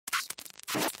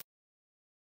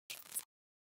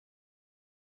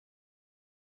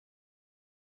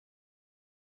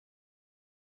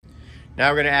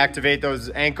Now we're gonna activate those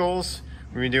ankles.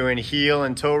 We're doing heel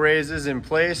and toe raises in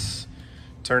place,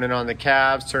 turning on the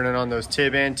calves, turning on those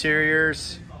tib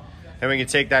anteriors. Then we can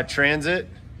take that transit.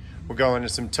 We'll go into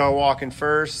some toe walking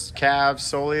first, calves,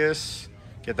 soleus,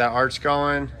 get that arch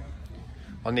going.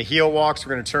 On the heel walks,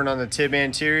 we're gonna turn on the tib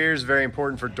anteriors, very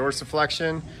important for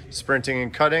dorsiflexion, sprinting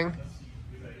and cutting.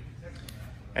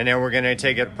 And then we're gonna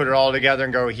put it all together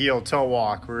and go heel toe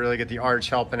walk. We really get the arch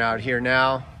helping out here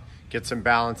now. Get some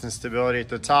balance and stability at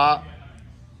the top.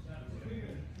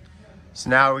 So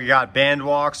now we got band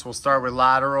walks. We'll start with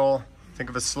lateral. Think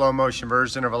of a slow motion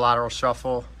version of a lateral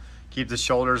shuffle. Keep the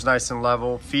shoulders nice and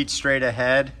level, feet straight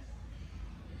ahead.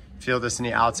 Feel this in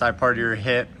the outside part of your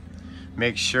hip.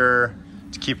 Make sure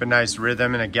to keep a nice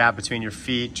rhythm and a gap between your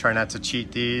feet. Try not to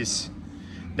cheat these.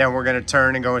 Then we're gonna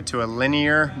turn and go into a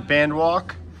linear band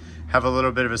walk. Have a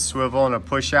little bit of a swivel and a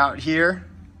push out here.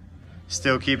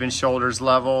 Still keeping shoulders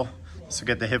level. So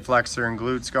get the hip flexor and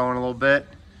glutes going a little bit.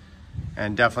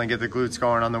 And definitely get the glutes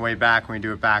going on the way back when we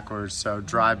do it backwards. So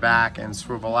drive back and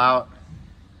swivel out.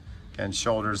 Again,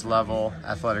 shoulders level,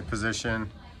 athletic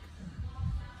position.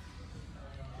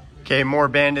 Okay, more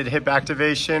banded hip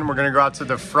activation. We're gonna go out to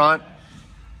the front.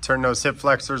 Turn those hip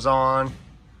flexors on.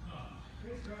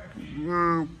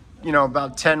 You know,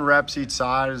 about 10 reps each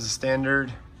side is the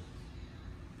standard.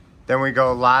 Then we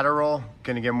go lateral.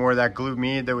 Gonna get more of that glute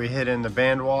med that we hit in the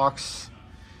band walks.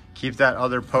 Keep that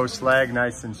other post leg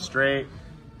nice and straight.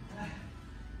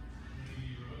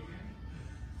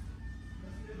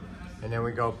 And then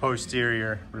we go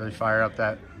posterior, really fire up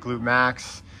that glute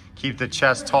max. Keep the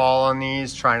chest tall on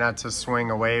these. Try not to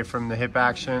swing away from the hip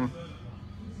action.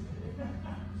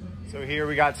 So here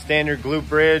we got standard glute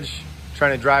bridge.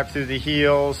 Trying to drive through the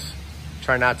heels.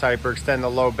 Try not to hyperextend the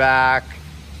low back.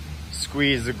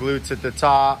 Squeeze the glutes at the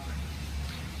top.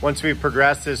 Once we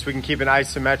progress this, we can keep an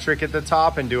isometric at the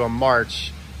top and do a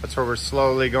march. That's where we're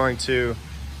slowly going to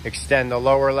extend the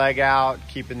lower leg out,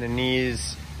 keeping the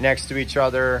knees next to each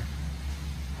other.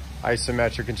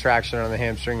 Isometric contraction on the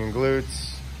hamstring and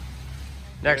glutes.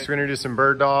 Next, we're gonna do some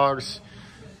bird dogs.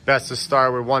 Best to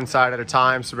start with one side at a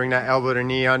time. So bring that elbow to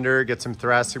knee under, get some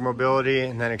thoracic mobility,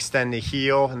 and then extend the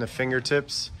heel and the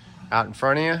fingertips out in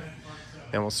front of you.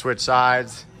 Then we'll switch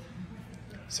sides.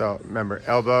 So remember,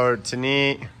 elbow to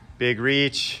knee, big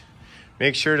reach.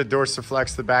 Make sure to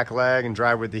dorsiflex the back leg and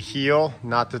drive with the heel,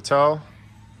 not the toe.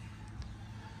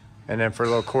 And then for a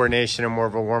little coordination and more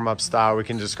of a warm-up style, we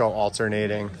can just go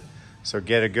alternating. So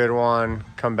get a good one,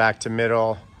 come back to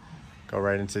middle, go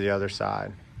right into the other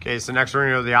side. Okay, so next we're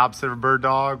gonna go the opposite of a bird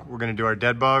dog. We're gonna do our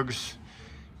dead bugs.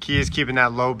 Key is keeping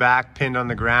that low back pinned on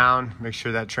the ground. Make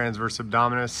sure that transverse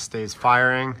abdominis stays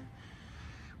firing.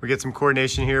 We get some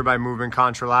coordination here by moving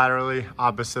contralaterally,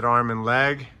 opposite arm and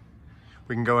leg.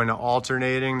 We can go into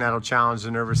alternating. That'll challenge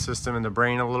the nervous system and the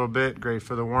brain a little bit. Great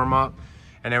for the warm-up.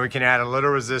 And then we can add a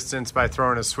little resistance by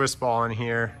throwing a Swiss ball in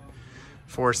here.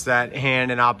 Force that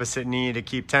hand and opposite knee to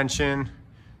keep tension.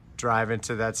 Drive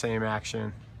into that same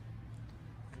action.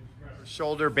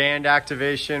 Shoulder band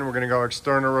activation. We're gonna go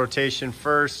external rotation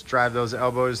first. Drive those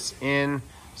elbows in.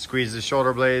 Squeeze the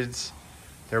shoulder blades.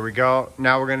 There we go.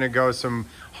 Now we're gonna go some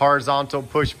horizontal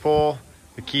push-pull.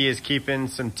 The key is keeping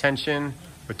some tension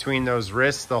between those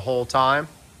wrists the whole time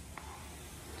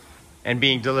and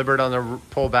being deliberate on the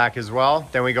pullback as well.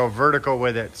 Then we go vertical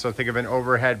with it. So think of an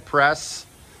overhead press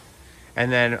and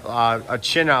then a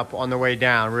chin up on the way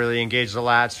down. Really engage the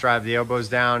lats, drive the elbows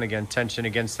down. Again, tension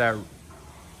against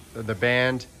the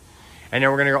band. And then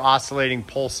we're gonna go oscillating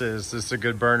pulses. This is a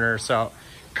good burner. So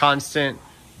constant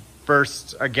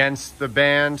bursts against the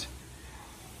band.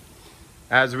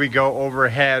 As we go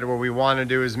overhead, what we want to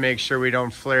do is make sure we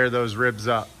don't flare those ribs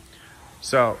up.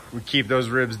 So we keep those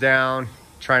ribs down,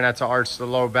 try not to arch the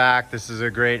low back. This is a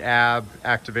great ab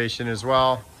activation as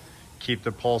well. Keep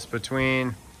the pulse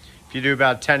between. If you do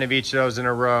about 10 of each of those in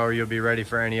a row, you'll be ready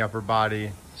for any upper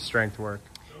body strength work.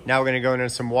 Now we're going to go into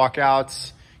some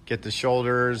walkouts, get the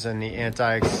shoulders and the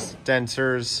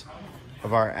anti-extensors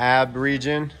of our ab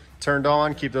region turned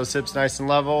on. Keep those hips nice and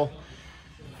level.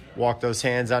 Walk those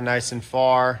hands out nice and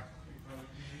far.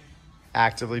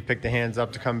 Actively pick the hands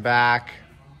up to come back.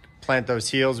 Plant those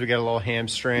heels. We get a little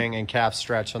hamstring and calf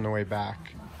stretch on the way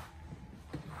back.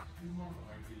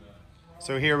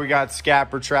 So here we got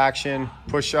scap retraction,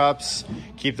 push-ups.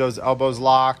 Keep those elbows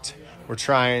locked. We're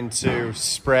trying to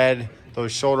spread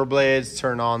those shoulder blades,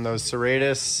 turn on those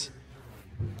serratus.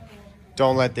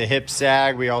 Don't let the hips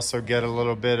sag. We also get a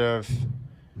little bit of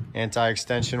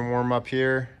anti-extension warm up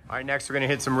here. All right, next we're gonna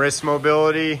hit some wrist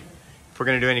mobility. If we're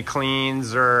gonna do any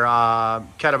cleans or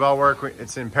kettlebell work,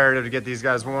 it's imperative to get these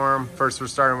guys warm. First, we're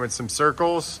starting with some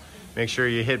circles. Make sure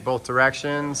you hit both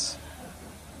directions.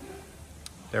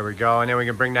 There we go. And then we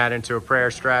can bring that into a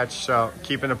prayer stretch. So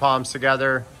keeping the palms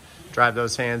together, drive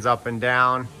those hands up and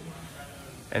down.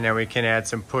 And then we can add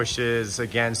some pushes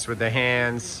against with the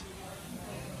hands.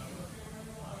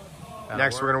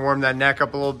 Next, we're gonna warm that neck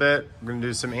up a little bit. We're gonna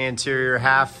do some anterior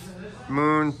half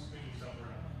moon.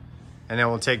 And then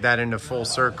we'll take that into full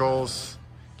circles.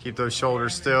 Keep those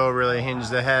shoulders still, really hinge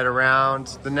the head around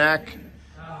the neck.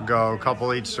 Go a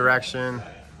couple each direction.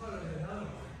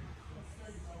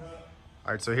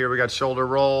 All right, so here we got shoulder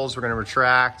rolls. We're gonna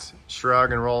retract,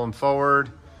 shrug, and roll them forward.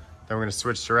 Then we're gonna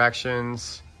switch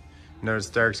directions. Notice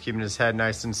Derek's keeping his head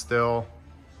nice and still.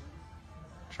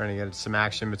 Trying to get some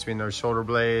action between those shoulder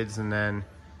blades and then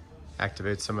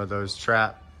activate some of those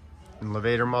trap and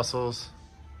levator muscles.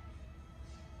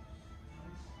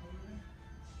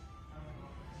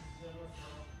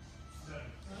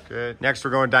 Good. Next,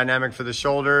 we're going dynamic for the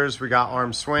shoulders. We got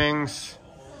arm swings.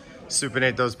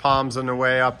 Supinate those palms on the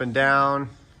way up and down.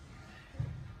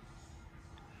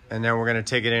 And then we're gonna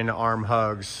take it into arm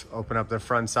hugs. Open up the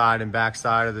front side and back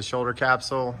side of the shoulder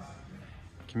capsule.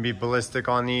 Can be ballistic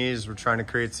on these. We're trying to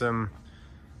create some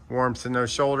warmth in those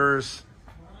shoulders.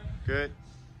 Good.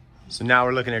 So now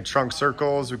we're looking at trunk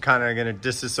circles. We're kind of gonna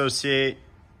disassociate,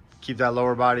 keep that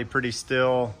lower body pretty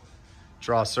still.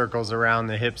 Draw circles around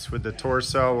the hips with the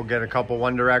torso. We'll get a couple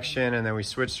one direction and then we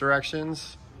switch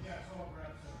directions.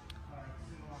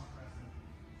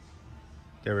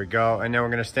 There we go. And then we're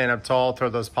gonna stand up tall, throw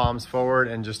those palms forward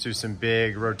and just do some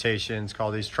big rotations. Call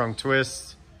these trunk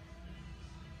twists.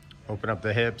 Open up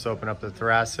the hips, open up the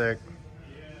thoracic.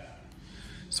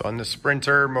 So on the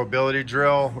sprinter mobility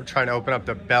drill, we're trying to open up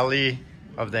the belly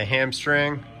of the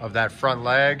hamstring of that front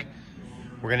leg.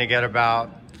 We're gonna get about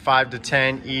 5 to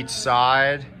 10 each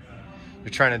side.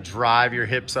 You're trying to drive your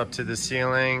hips up to the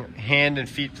ceiling. Hand and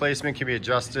feet placement can be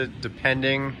adjusted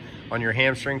depending on your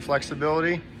hamstring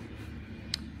flexibility.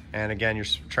 And again, you're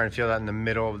trying to feel that in the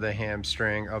middle of the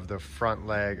hamstring of the front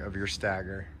leg of your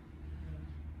stagger.